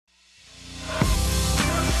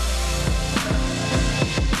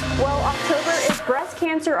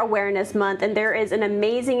Cancer Awareness Month, and there is an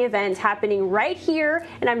amazing event happening right here,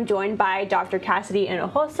 and I'm joined by Dr. Cassidy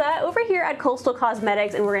Hinojosa over here at Coastal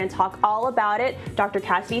Cosmetics, and we're going to talk all about it. Dr.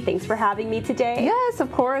 Cassidy, thanks for having me today. Yes,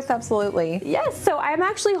 of course, absolutely. Yes, so I'm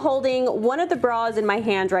actually holding one of the bras in my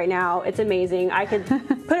hand right now. It's amazing. I could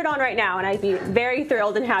put it on right now, and I'd be very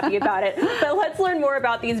thrilled and happy about it. But let's learn more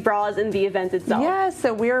about these bras and the event itself. Yeah,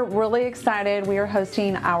 so we're really excited. We are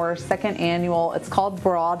hosting our second annual, it's called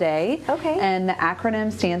Bra Day. Okay. And the acronym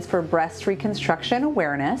stands for Breast Reconstruction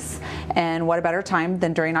Awareness. And what a better time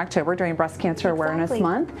than during October, during Breast Cancer Awareness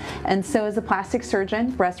Month. And so as a plastic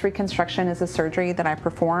surgeon, breast reconstruction is a surgery that I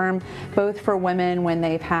perform both for women when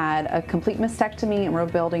they've had a complete mastectomy and we're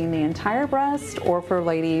building the entire breast, or for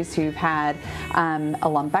ladies who've had a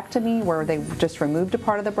lumpectomy where they just removed a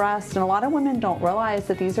part of the breast. And a lot of women don't realize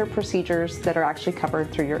that these are procedures that are actually covered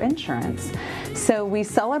through your insurance. So we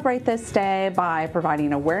celebrate this day by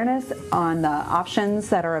providing awareness on the options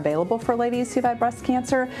that are available for ladies who've had breast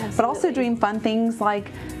cancer, but also doing fun things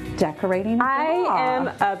like decorating a bra. I am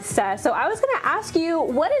obsessed. So I was going to ask you,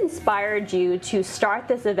 what inspired you to start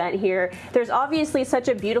this event here? There's obviously such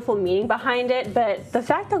a beautiful meaning behind it, but the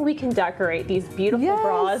fact that we can decorate these beautiful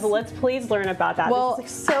bras, let's please learn about that. Well,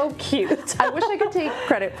 this is so cute. I wish I could take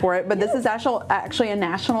credit for it, but this is actually a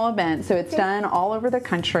national event, so it's done all over the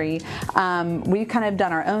country. We've kind of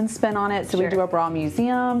done our own spin on it, so we do a bra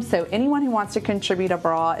museum. So anyone who wants to contribute a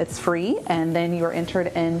bra, it's free, and then you're entered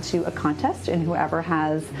into a contest, and whoever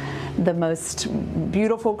has the most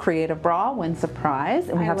beautiful creative bra wins a prize.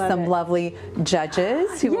 And we have some lovely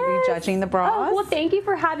judges who will be judging the bras. Oh, well, thank you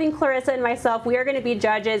for having Clarissa and myself. We are going to be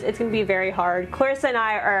judges. It's going to be very hard. Clarissa and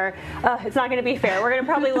I are, it's not going to be fair. We're going to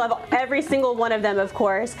probably love every single one of them, of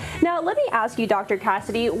course. Now, let me ask you, Dr.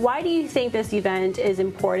 Cassidy, why do you think this event is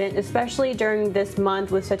important, especially during this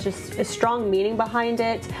month with such a strong meaning behind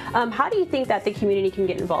it? How do you think that the community can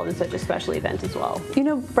get involved in such a special event as well? You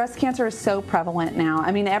know, breast cancer is so prevalent now.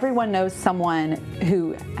 I mean, everyone knows someone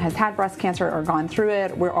who has had breast cancer or gone through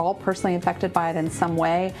it. We're all personally affected by it in some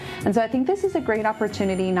way. And so I think this is a great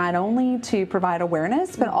opportunity not only to provide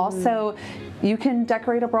awareness, but also you can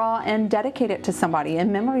decorate a bra and dedicate it to somebody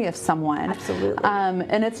in memory of someone. Absolutely.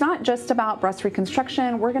 And it's not just about breast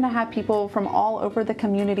reconstruction. We're going to have people from all over the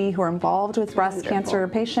community who are involved with breast cancer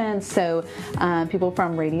patients. So people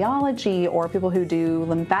from radiology or people who do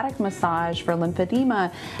lymphatic massage for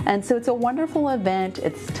lymphedema. And so it's a wonderful event.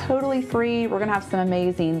 It's totally free. We're going to have some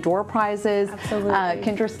amazing door prizes. Absolutely.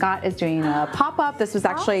 Kendra Scott is doing a pop-up. This was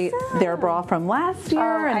actually their bra from last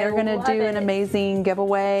year, and they're going to do an amazing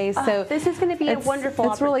giveaway. So this is going to be a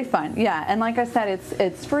wonderful. It's really fun, yeah. And like I said,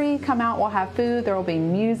 it's free. Come out. We'll have food. There will be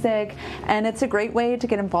music, and it's a great way to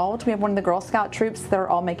get involved. We have one of the Girl Scout troops that are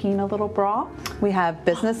all making a little bra. We have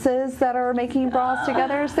businesses that are making bras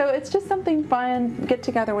together. So it's just something fun. Get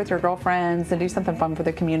together with your girlfriends and do something fun for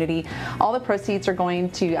the community. All the proceeds are going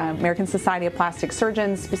to American Society of Plastic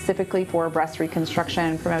Surgeons, specifically for breast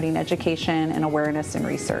reconstruction, promoting education and awareness and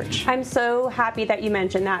research. I'm so happy that you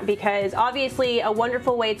mentioned that, because obviously a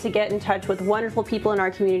wonderful way to get in touch with wonderful people in our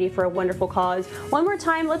community for a wonderful cause. One more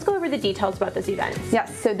time, let's go over the details about this event.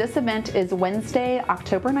 Yes, so this event is Wednesday,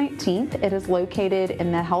 October 19th. It is located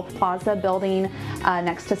in the Health Plaza building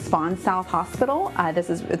next to Spawn South Hospital.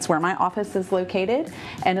 It's where my office is located,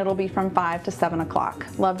 and it'll be from 5 to 7 o'clock.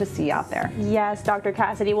 Love to see you out there. Yes, Dr.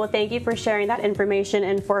 Cassidy. Well, thank you for sharing that information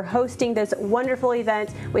and for hosting this wonderful event.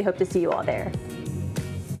 We hope to see you all there.